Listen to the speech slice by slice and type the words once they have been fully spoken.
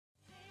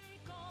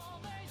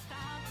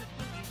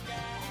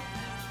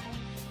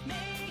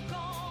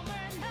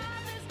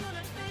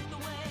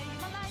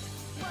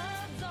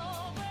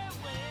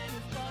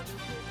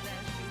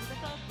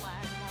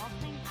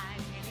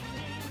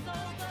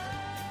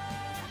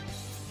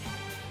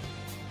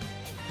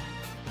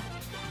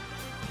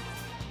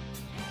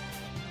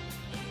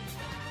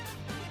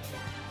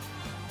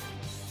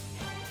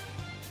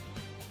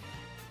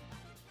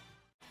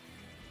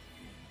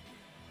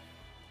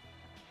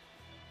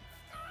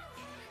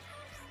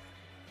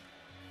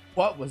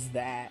What was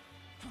that?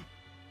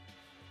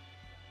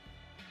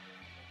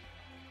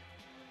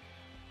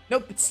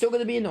 Nope, it's still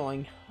gonna be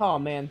annoying. Oh,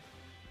 man.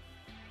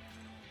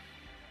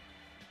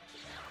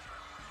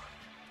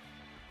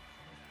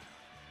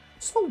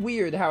 So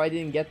weird how I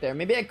didn't get there.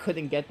 Maybe I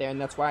couldn't get there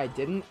and that's why I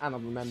didn't. I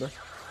don't remember.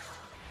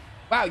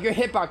 Wow, your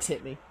hitbox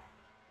hit me.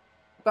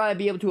 I thought I'd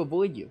be able to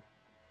avoid you.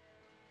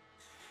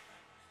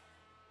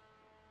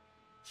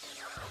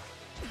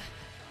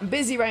 I'm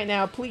busy right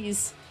now,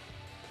 please.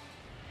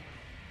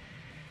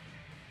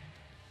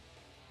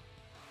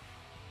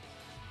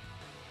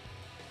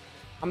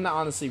 I'm gonna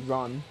honestly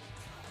run.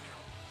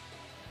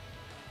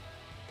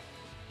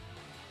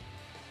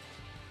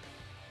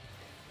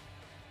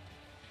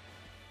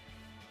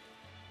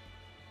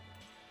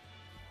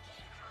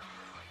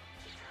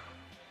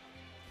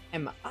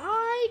 Am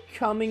I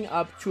coming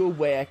up to a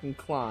way I can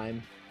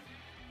climb?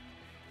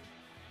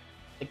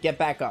 Like, get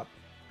back up.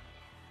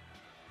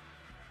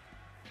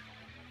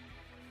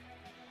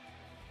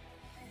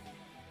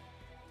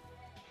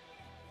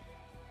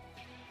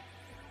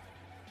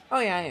 Oh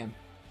yeah, I am.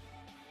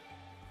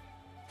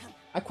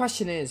 My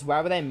question is, why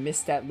would I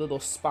miss that little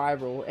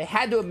spiral? It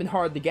had to have been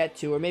hard to get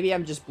to, or maybe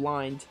I'm just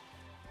blind.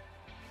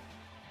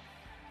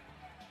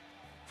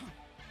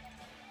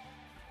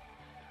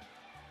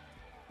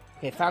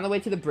 Okay, found the way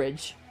to the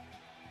bridge.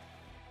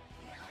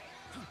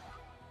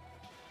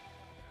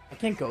 I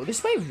can't go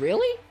this way?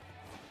 Really?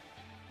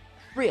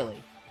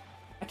 Really?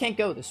 I can't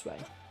go this way.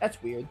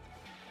 That's weird.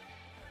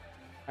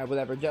 Alright,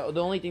 whatever.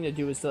 The only thing to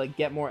do is to, like,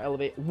 get more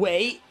elevate.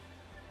 Wait!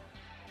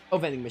 Oh,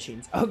 vending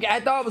machines. Okay, I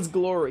thought it was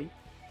glory.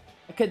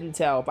 I couldn't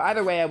tell. But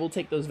either way, I will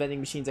take those vending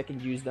machines. I can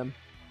use them.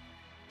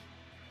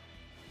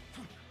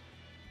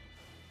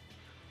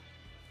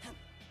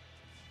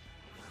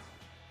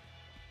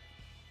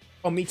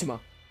 Oh, Mitama.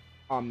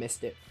 Oh, I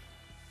missed it.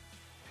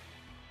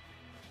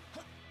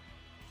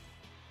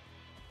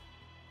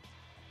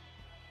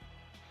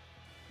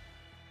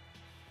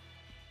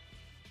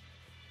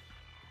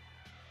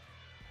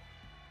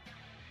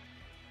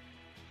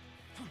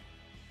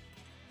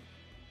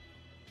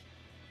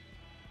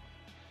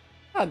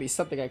 That'd be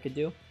something I could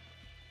do.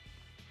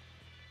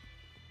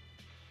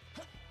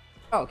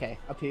 Oh, okay,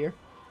 up here.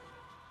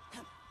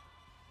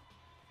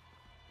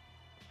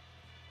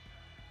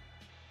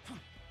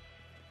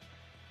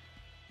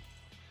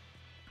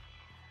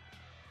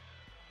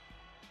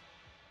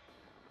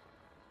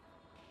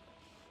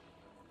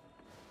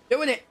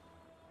 Doing it!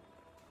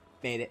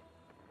 Made it.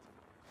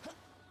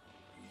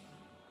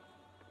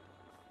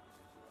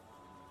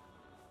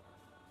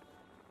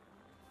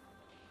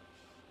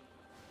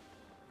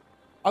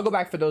 I'll go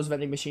back for those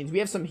vending machines. We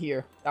have some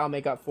here. That'll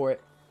make up for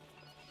it.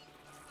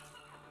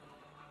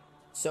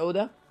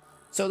 Soda?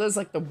 Soda's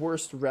like the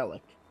worst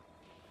relic.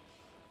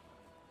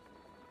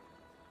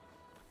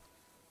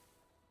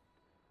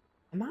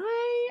 Am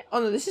I?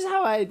 Oh no, this is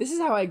how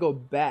I go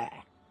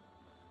back.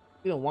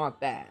 We don't want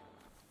that.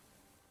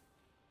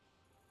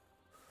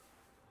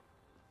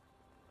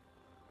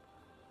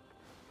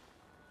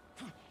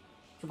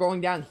 We're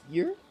going down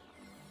here?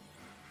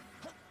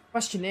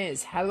 Question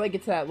is, how do I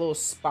get to that little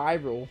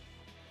spiral?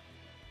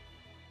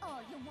 Oh,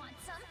 you want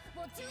some?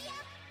 Well, do ya?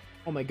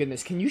 Oh my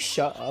goodness, can you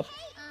shut up?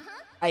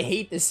 I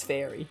hate this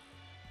fairy.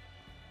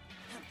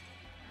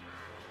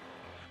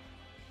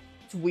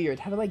 It's weird.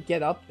 How do I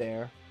get up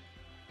there?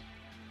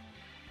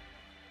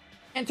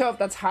 Can't tell if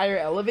that's higher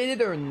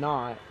elevated or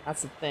not.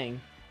 That's the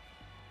thing.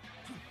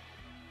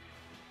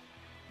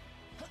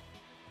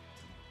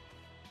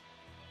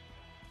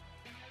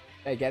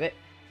 Did I get it?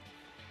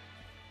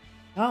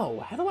 No,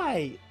 how do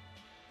I...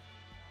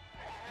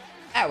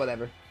 Ah,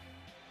 whatever.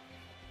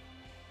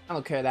 I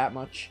don't care that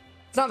much.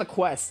 It's not a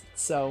quest,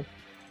 so...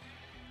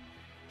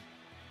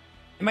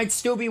 It might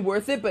still be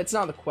worth it, but it's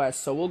not a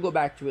quest, so we'll go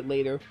back to it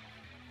later.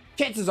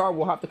 Chances are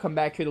we'll have to come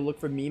back here to look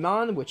for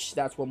Mimon, which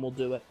that's when we'll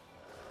do it.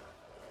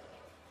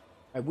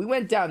 Alright, we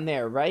went down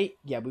there, right?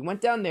 Yeah, we went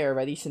down there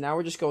already, so now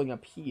we're just going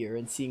up here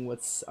and seeing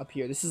what's up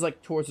here. This is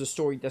like towards the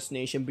story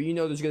destination, but you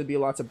know there's going to be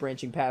lots of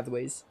branching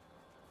pathways.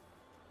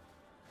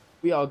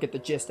 We all get the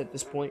gist at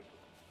this point.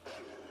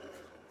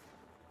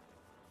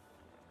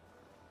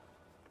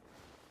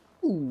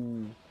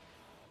 Ooh.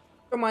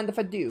 Don't mind if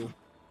I do.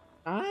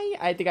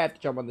 I think I have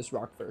to jump on this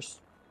rock first.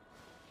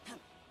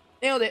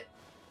 Nailed it.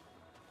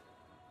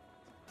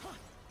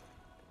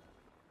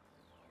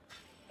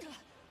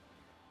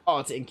 Oh,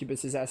 it's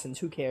Incubus's essence.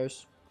 Who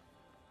cares?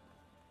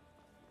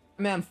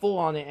 I mean, I'm full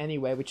on it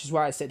anyway, which is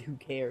why I said who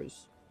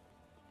cares.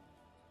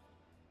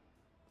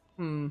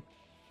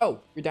 Oh,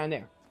 you're down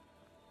there.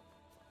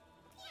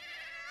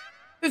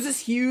 There's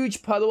this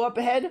huge puddle up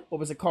ahead. What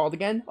was it called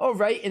again? Oh,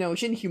 right, an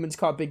ocean. Humans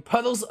call big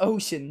puddles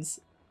oceans.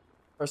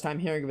 First time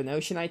hearing of an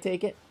ocean, I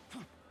take it.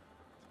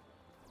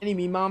 Any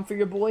Mimon for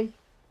your boy?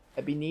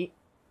 That'd be neat.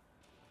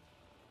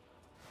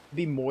 It'd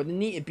be more than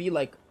neat. It'd be,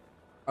 like,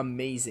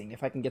 amazing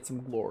if I can get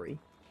some glory.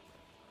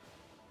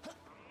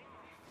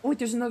 Oh, wait,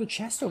 there's another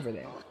chest over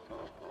there.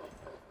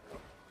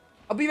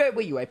 I'll be right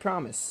with you, I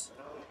promise.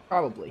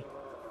 Probably.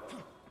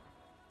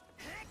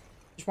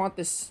 Just want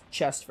this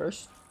chest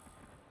first.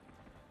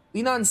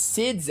 Lean on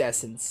Sid's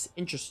essence.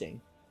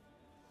 Interesting.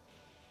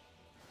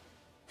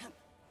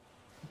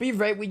 Be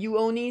right with you,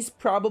 Onis,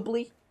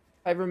 probably. If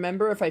I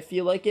remember, if I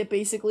feel like it,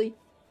 basically.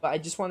 But I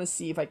just want to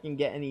see if I can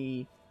get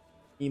any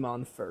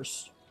Emon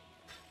first.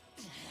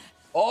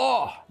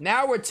 Oh,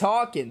 now we're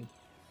talking.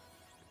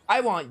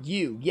 I want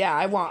you. Yeah,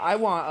 I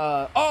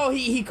want, oh,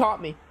 he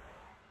caught me.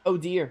 Oh,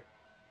 dear.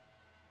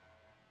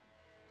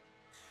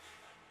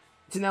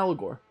 It's an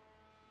Eligor.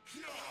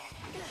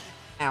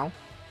 Ow.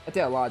 That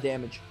did a lot of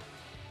damage.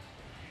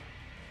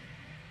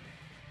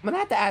 I'm gonna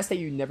have to ask that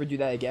you never do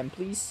that again,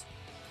 please.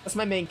 That's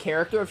my main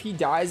character. If he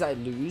dies, I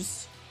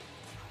lose.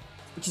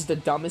 Which is the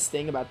dumbest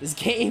thing about this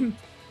game.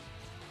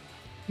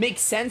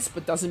 Makes sense,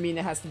 but doesn't mean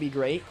it has to be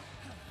great.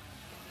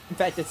 In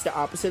fact, it's the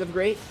opposite of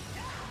great.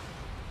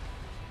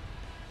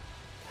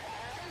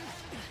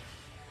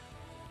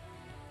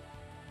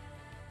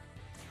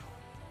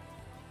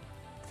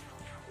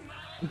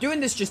 I'm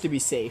doing this just to be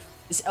safe.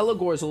 This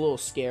Eligor is a little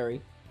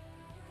scary.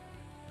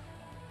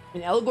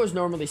 And Eligor's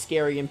normally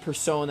scary in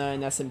Persona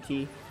and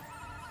SMT.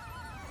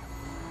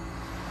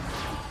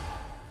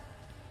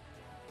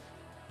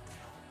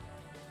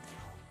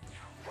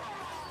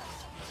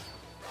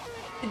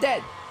 You're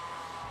dead.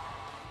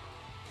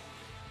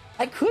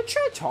 I could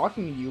try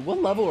talking to you.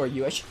 What level are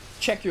you? I should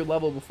check your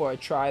level before I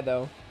try,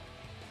 though.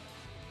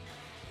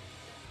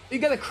 You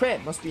got a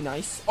crit. Must be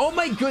nice. Oh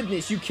my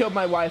goodness, you killed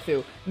my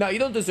waifu. No, you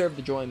don't deserve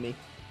to join me.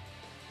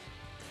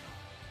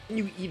 Can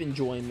you even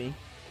join me?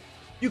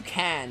 You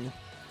can.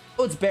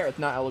 Oh, it's Barrett,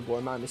 not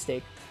Eligor. My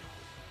mistake.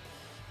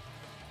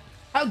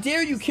 How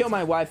dare you kill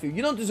my waifu?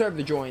 You don't deserve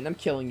to join. I'm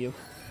killing you.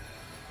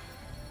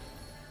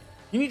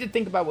 You need to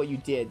think about what you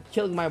did.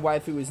 Killing my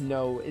waifu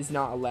is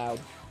not allowed.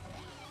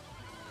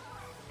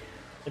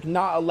 Like,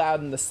 not allowed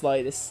in the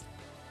slightest.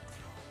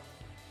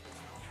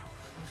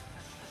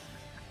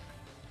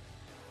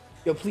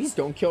 Yo, please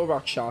don't kill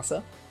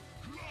Rakshasa.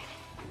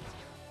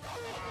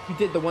 You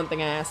did the one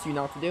thing I asked you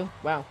not to do.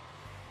 Wow.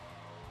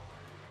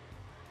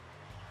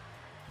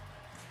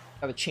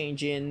 Gotta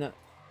change in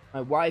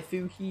my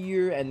waifu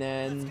here, and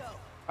then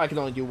I can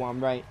only do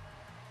one, right?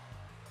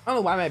 I don't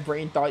know why my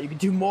brain thought you could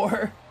do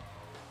more.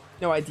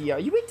 No idea. Are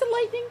you weak to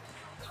lightning?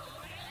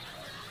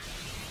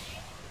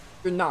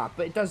 You're not,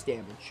 but it does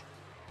damage.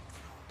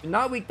 You're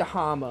not weak to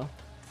Hama.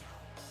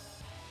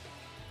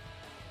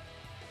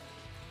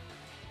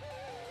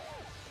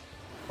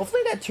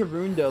 Hopefully that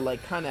Tarunda,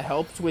 like, kind of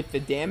helped with the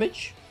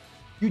damage.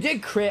 You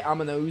did crit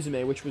Amano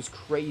Uzume, which was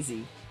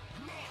crazy.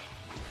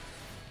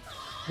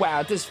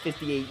 Wow, it does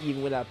 58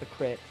 even without the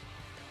crit.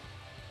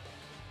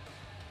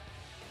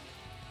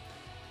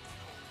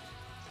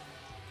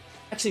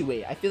 Actually,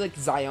 wait. I feel like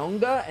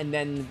Zionga and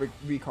then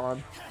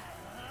Recon.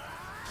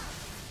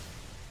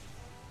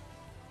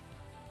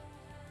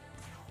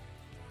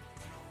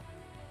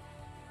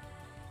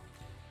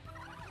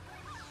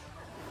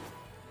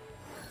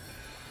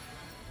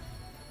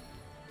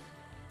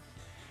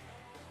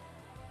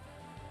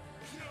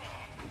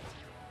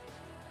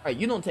 Alright,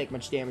 you don't take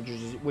much damage,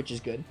 which is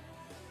good.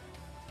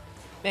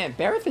 Man,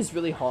 Barrett is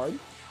really hard.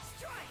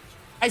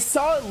 I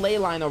saw a ley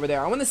line over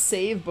there. I want to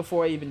save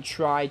before I even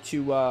try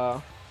to,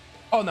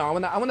 Oh no,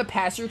 I want to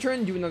pass your turn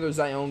and do another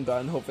Zionga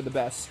and hope for the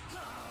best.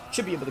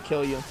 Should be able to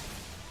kill you.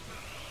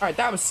 Alright,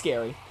 that was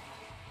scary.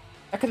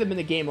 That could have been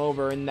a game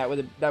over and that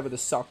would have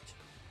sucked.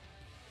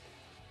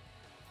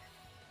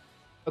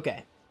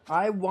 Okay.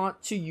 I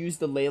want to use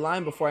the ley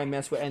line before I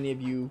mess with any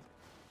of you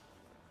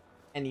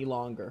any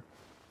longer.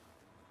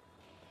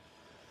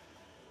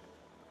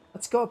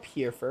 Let's go up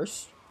here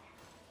first.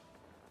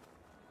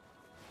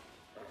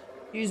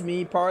 Excuse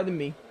me, pardon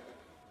me.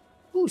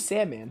 Ooh,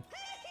 Sandman.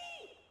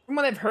 From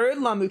what I've heard,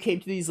 Lamu came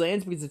to these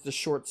lands because it's a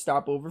short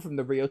stopover from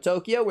the Rio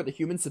Tokyo where the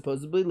humans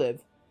supposedly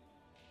live.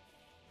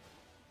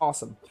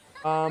 Awesome.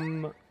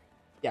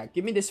 Yeah,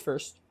 give me this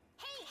first.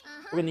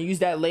 We're gonna use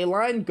that ley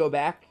line, go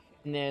back,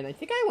 and then I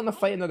think I want to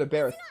fight another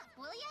Barrett.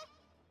 Will ya?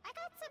 I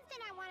got something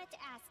I wanted to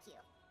ask you.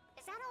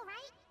 Is that all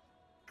right?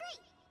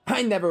 Great.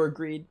 I never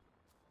agreed.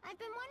 I've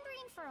been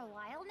wondering for a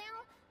while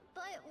now,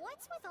 but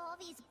what's with all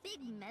these big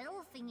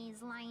metal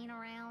thingies lying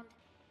around?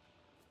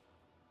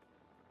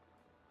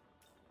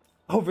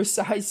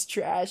 Oversized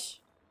trash.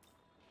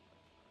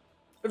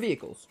 For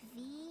vehicles.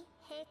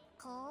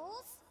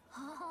 Vehicles?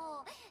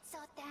 Oh, so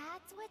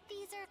that's what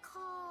these are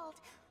called.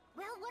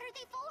 Well, what are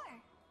they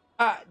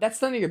for? That's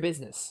none of your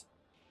business.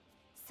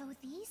 So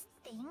these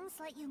things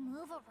let you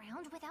move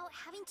around without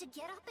having to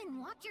get up and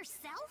walk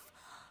yourself?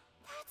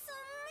 That's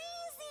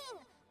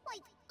amazing!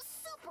 Like,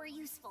 super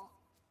useful.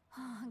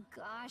 Oh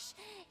gosh,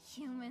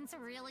 humans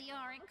really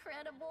are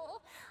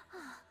incredible.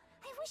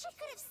 I wish I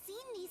could have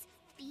seen these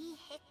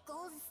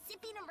vehicles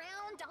zipping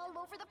around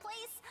all over the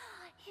place.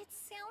 It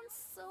sounds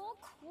so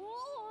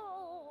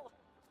cool.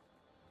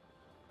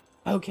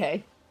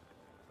 Okay.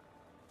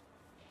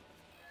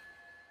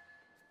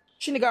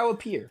 Shinagawa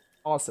Pier.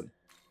 Awesome.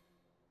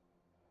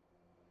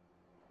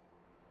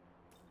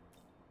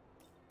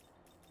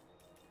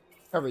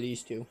 Cover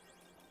these two.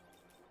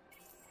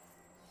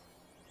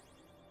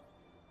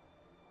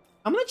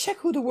 I'm gonna check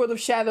who the World of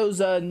Shadows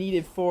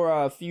needed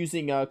for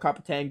fusing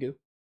Koppa Tengu.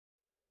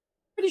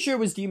 Pretty sure it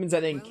was demons I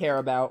didn't care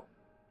about.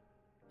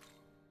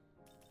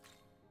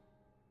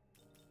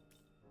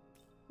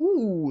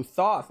 Ooh,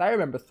 Thoth. I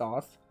remember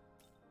Thoth.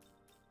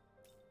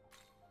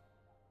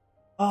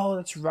 Oh,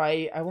 that's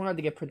right. I wanted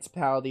to get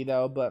Principality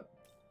though, but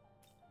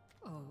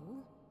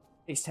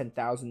takes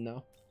 10,000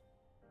 though.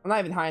 I'm not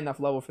even high enough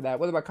level for that.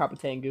 What about Koppa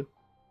Tengu?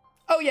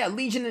 Oh yeah,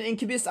 Legion and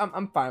Incubus.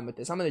 I'm fine with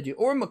this. I'm gonna do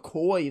or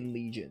McCoy and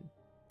Legion.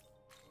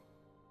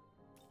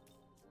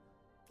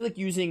 I feel like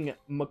using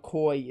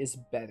McCoy is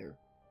better.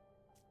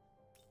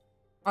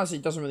 Honestly,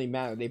 it doesn't really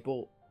matter. They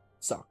both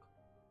suck.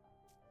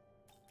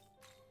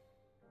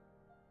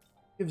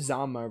 Give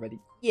Zama already.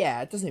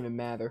 Yeah, it doesn't even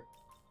matter.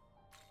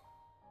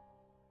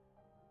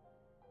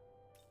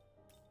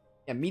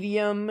 Yeah,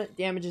 medium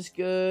damage is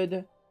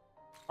good.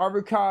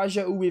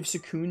 Arukaja. Ooh, we have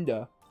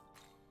Secunda.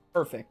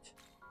 Perfect.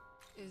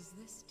 Is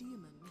this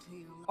demon to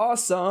your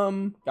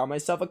Awesome. Got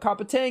myself a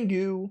Koppa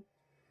Tengu.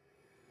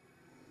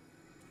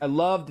 I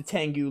love the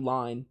Tengu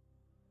line.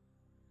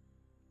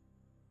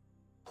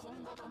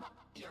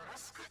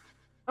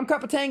 I'm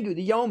Koppa Tengu,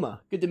 the Yoma.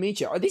 Good to meet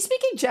you. Are they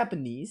speaking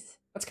Japanese?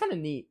 That's kind of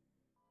neat.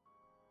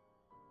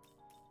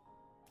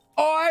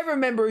 Oh, I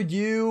remember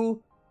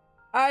you.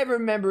 I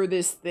remember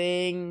this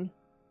thing.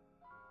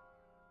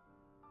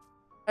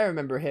 I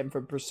remember him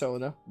from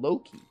Persona.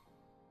 Loki.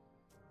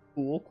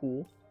 Cool,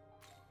 cool.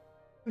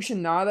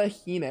 Kushinada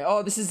Hime.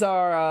 Oh, this is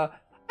our, I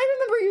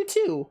remember you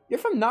too. You're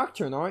from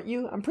Nocturne, aren't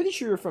you? I'm pretty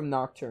sure you're from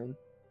Nocturne.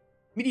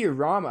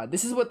 Meteorama.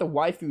 This is what the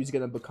waifu is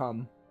gonna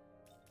become.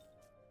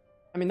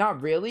 I mean,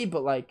 not really,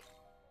 but like...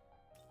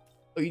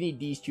 Oh, you need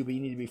these two, but you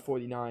need to be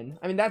 49.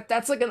 I mean,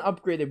 that's like an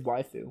upgraded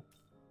waifu.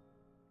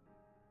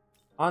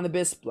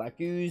 Onibus, Black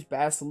Ooze,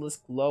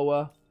 Basilisk,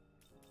 Loa.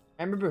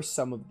 I remember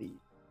some of these.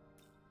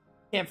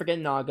 Can't forget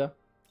Naga.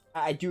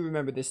 I do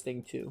remember this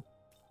thing too.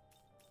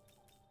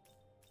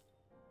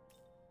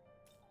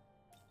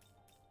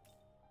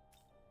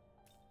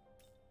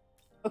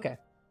 Okay.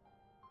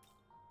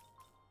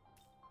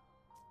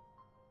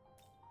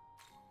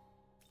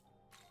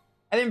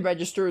 I didn't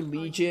register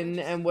Legion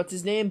and what's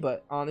his name,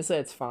 but honestly,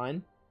 it's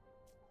fine.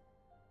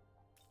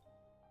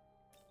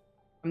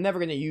 I'm never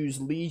gonna use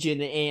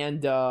Legion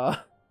and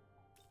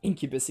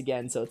Incubus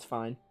again, so it's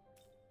fine.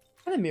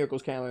 What kind of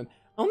miracles can I learn?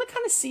 I want to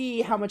kind of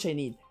see how much I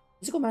need.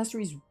 Physical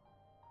Mastery's...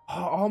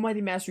 Oh,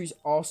 Almighty Mastery's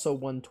also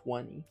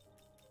 120. I'm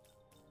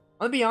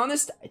gonna be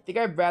honest, I think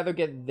I'd rather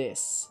get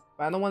this.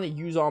 But I don't want to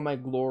use all my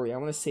glory. I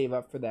want to save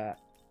up for that.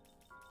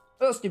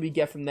 What else did we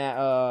get from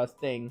that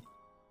thing?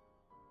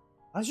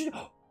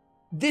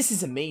 This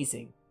is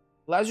amazing.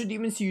 Allows your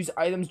demons to use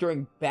items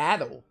during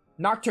battle.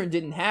 Nocturne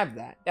didn't have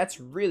that. That's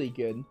really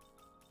good.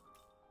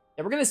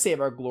 Yeah, we're gonna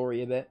save our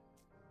glory a bit.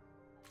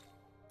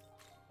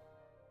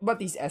 What about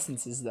these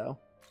essences, though?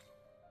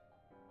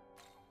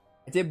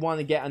 I did want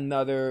to get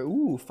another...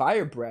 Ooh,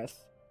 Fire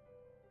Breath.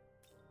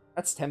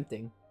 That's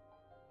tempting.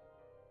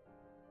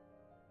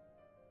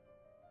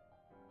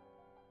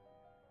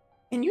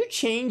 Can you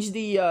change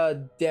the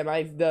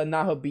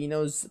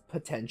Nahabino's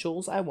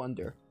potentials? I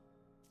wonder.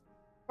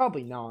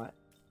 Probably not.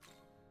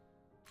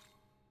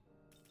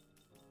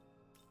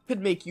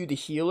 Could make you the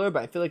healer,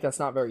 but I feel like that's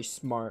not very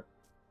smart.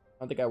 I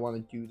don't think I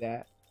want to do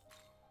that.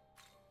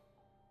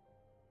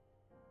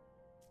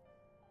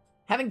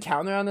 Having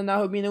counter on the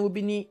Nahabino would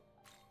be neat.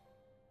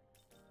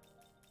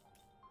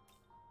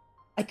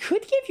 I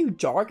could give you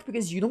dark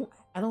because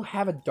I don't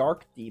have a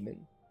dark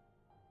demon.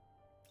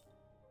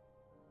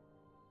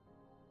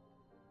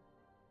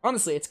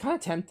 Honestly, it's kind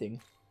of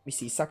tempting. We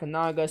see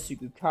Sakanaga,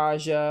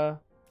 Sukukaja,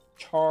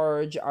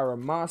 Charge,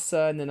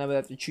 Aramasa, and then I would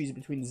have to choose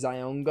between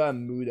Zionga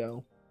and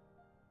Mudo.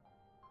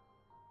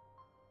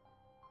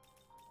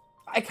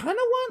 I kind of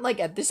want,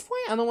 like, at this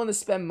point, I don't want to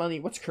spend money.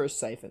 What's Curse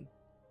Siphon?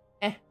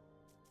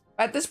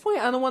 At this point,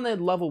 I don't want to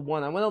level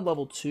 1. I want to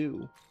level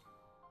 2.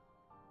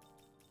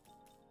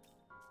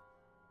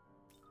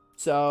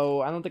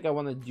 So, I don't think I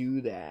want to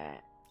do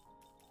that.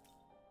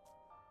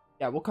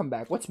 Yeah, we'll come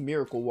back. What's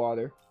Miracle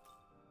Water?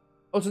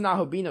 Oh, it's a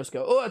Nahabino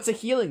skill. Oh, it's a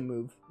healing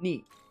move.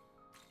 Neat.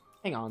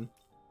 Hang on.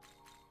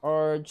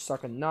 Arj,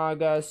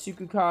 Sakanaga,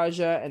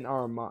 Sukukaja, and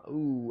Arama.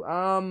 Ooh,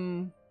 I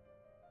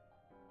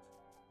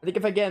think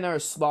if I get another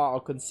slot, I'll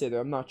consider.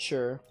 I'm not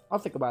sure. I'll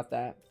think about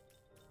that.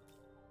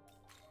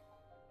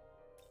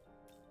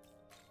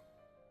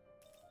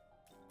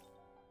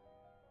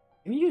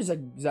 If you use a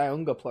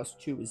Zionga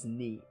 +2 is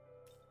neat.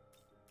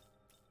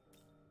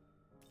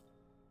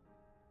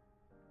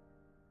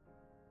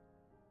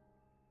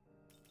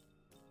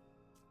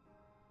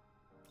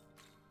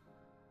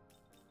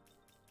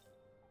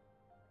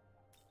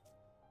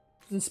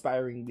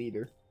 Inspiring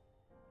leader.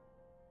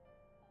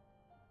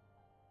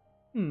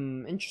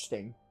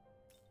 Interesting.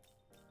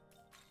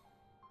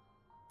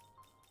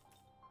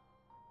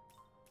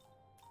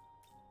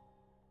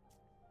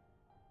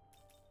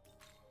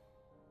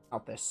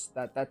 Not this.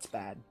 That's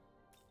bad.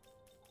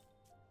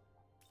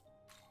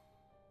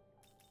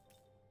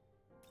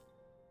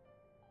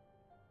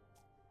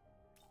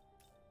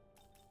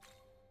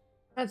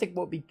 I think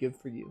what would be good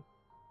for you.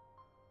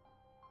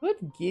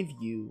 could give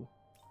you...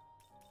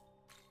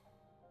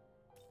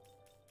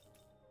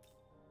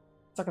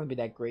 It's not going to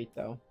be that great,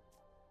 though.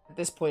 At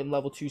this point,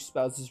 level 2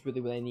 spells is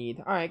really what I need.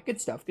 Alright, good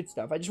stuff, good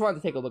stuff. I just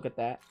wanted to take a look at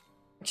that.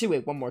 Actually,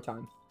 wait, one more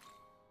time.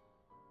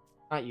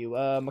 Not you,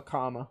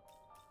 Makami.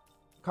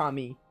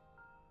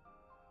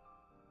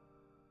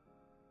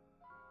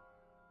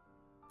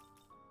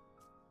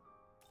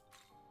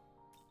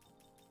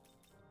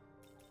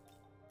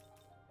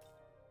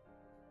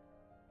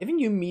 Giving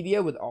you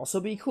media would also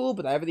be cool,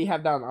 but I already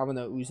have that on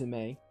Amano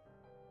Uzume.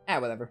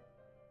 Whatever.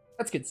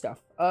 That's good stuff.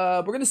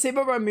 We're gonna save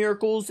up our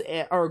miracles,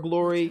 our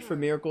glory for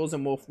miracles,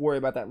 and we'll worry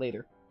about that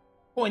later.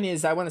 Point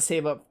is, I want to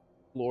save up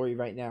glory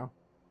right now.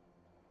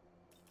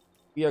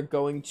 We are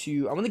going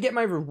to... I want to get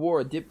my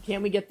reward.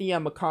 Can't we get the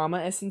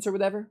Makama essence or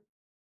whatever?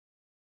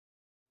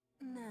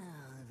 Now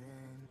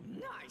then.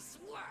 Nice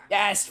work.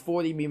 Yes,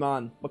 40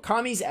 Mimon.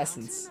 Makami's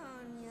essence.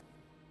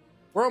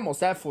 We're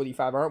almost at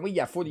 45, aren't we?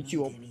 Yeah,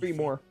 42. 3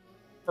 more.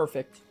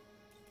 Perfect.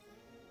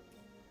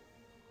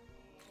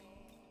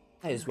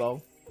 Might as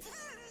well.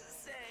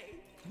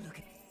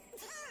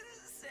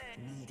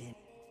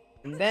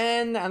 And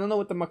then, I don't know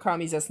what the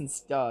Makami's essence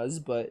does,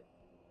 but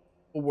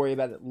we'll worry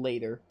about it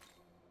later.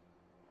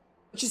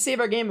 Let's just save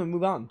our game and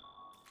move on.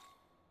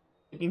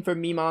 Looking for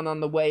Mimon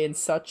on the way and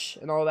such,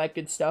 and all that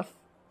good stuff.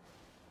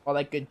 All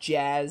that good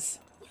jazz.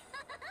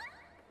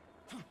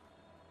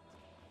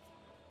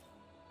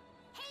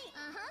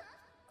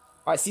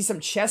 Oh, I see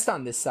some chest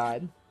on this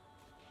side.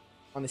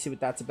 Want to see what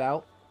that's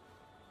about.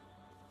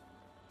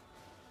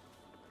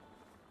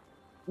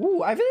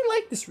 Ooh, I really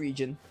like this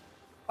region.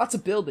 Lots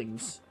of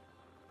buildings.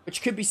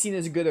 Which could be seen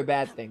as a good or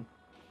bad thing.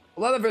 A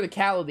lot of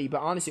verticality,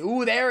 but honestly...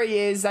 Ooh, there he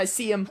is! I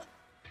see him.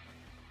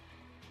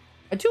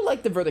 I do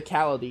like the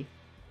verticality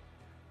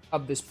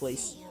of this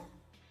place.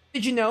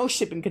 Did you know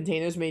shipping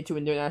containers made to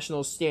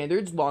international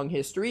standards, long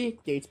history,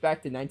 dates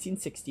back to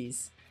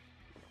 1960s?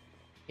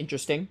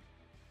 Interesting.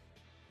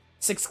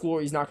 6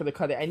 glory is not going to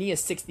cut it. I need a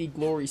 60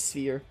 glory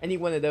sphere. I need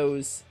one of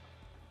those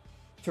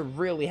to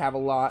really have a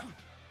lot.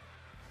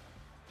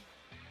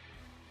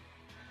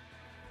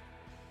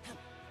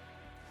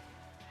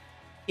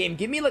 Game,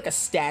 give me like a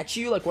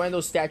statue, like one of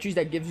those statues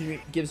that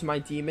gives my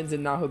demons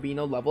and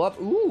Nahobino level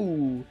up.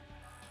 Ooh,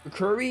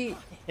 Kukuri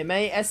Hime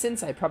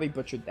essence. I probably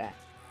butchered that.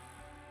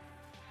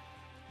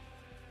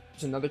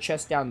 There's another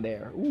chest down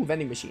there. Ooh,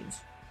 vending machines.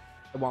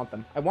 I want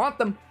them. I want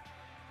them.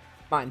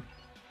 Mine.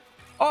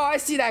 Oh, I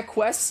see that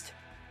quest.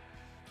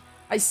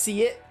 I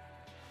see it.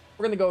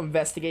 We're gonna go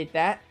investigate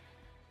that.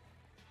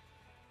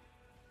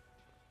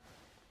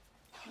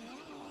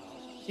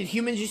 Did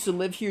humans used to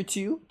live here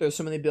too? There's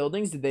so many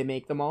buildings. Did they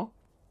make them all?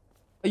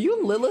 Are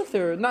you Lilith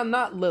or... No,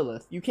 not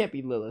Lilith. You can't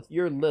be Lilith.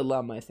 You're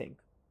Lilum, I think.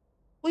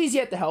 Please, you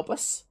have to help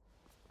us.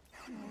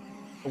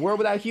 A world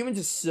without humans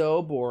is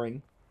so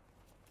boring.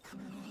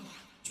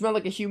 Smell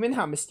like a human?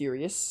 How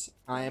mysterious.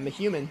 I am a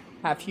human.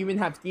 Half human,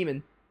 half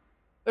demon.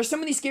 There's so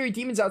many scary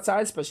demons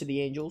outside, especially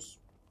the angels.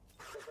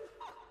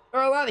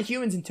 There are a lot of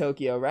humans in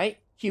Tokyo, right?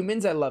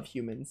 Humans, I love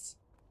humans.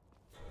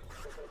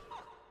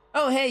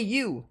 Oh, hey,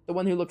 you. The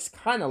one who looks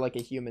kind of like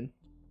a human.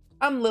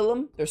 I'm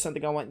Lilum. There's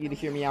something I want you to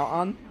hear me out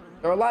on.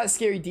 There are a lot of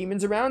scary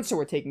demons around, so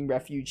we're taking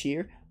refuge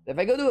here. If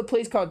I go to a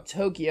place called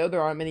Tokyo,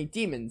 there aren't many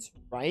demons,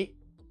 right?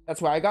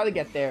 That's why I gotta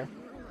get there.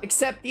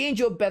 Except the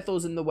angel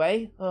Bethel's in the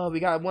way. Oh, we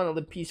gotta want to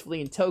live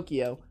peacefully in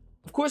Tokyo.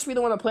 Of course, we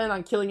don't want to plan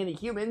on killing any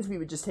humans. We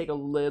would just take a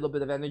little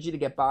bit of energy to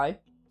get by.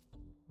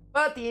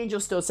 But the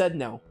angel still said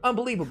no.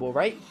 Unbelievable,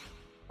 right?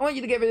 I want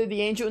you to get rid of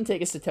the angel and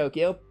take us to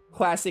Tokyo.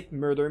 Classic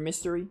murder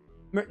mystery.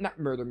 Not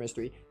murder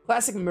mystery.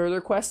 Classic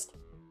murder quest.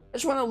 I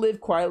just want to live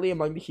quietly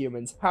among the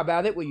humans. How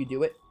about it? Will you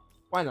do it?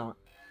 Why not?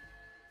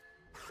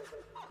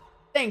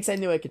 Thanks, I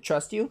knew I could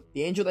trust you.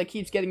 The angel that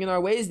keeps getting in our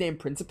way is named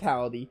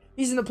Principality.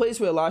 He's in the place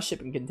with a lot of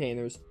shipping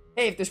containers.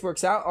 Hey, if this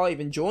works out, I'll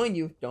even join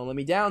you. Don't let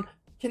me down.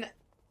 Can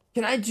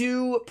I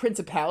do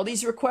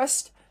Principality's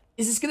request?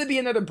 Is this going to be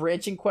another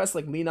branching quest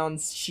like Leon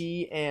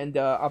Shi and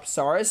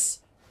Apsaris?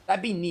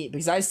 That'd be neat,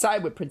 because I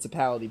side with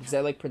Principality, because I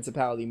like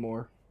Principality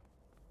more.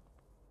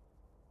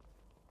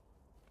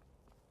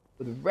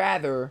 Would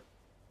rather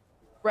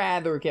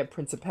get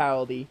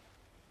Principality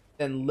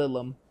than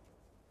Lilum.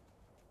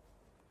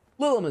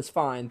 Lilum is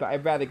fine, but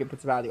I'd rather get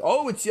Principality.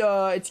 Oh, it's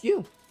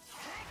you.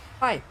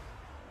 Hi.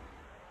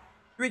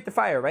 You ate the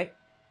fire, right?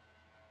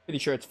 Pretty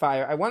sure it's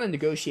fire. I want to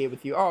negotiate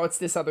with you. Oh, it's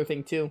this other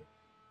thing too.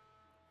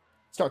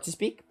 Start to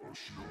speak.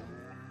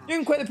 You're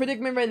in quite a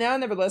predicament right now.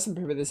 Nevertheless, I'm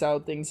prepared to settle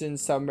things in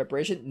some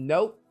reparation.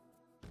 Nope.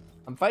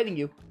 I'm fighting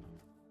you.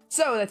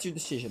 So, that's your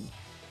decision.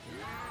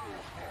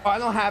 Oh, I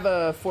don't have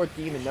a 4th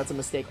demon. That's a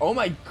mistake. Oh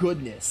my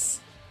goodness.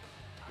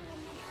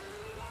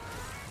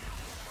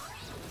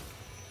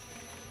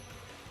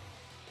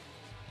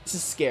 This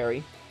is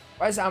scary.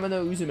 Why is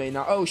Amano Uzume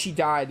not? Oh, she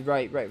died.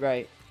 Right.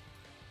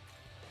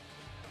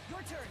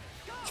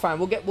 It's fine.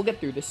 We'll get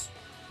through this.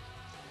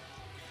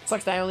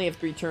 Sucks that I only have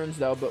 3 turns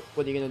though, but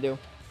what are you gonna do?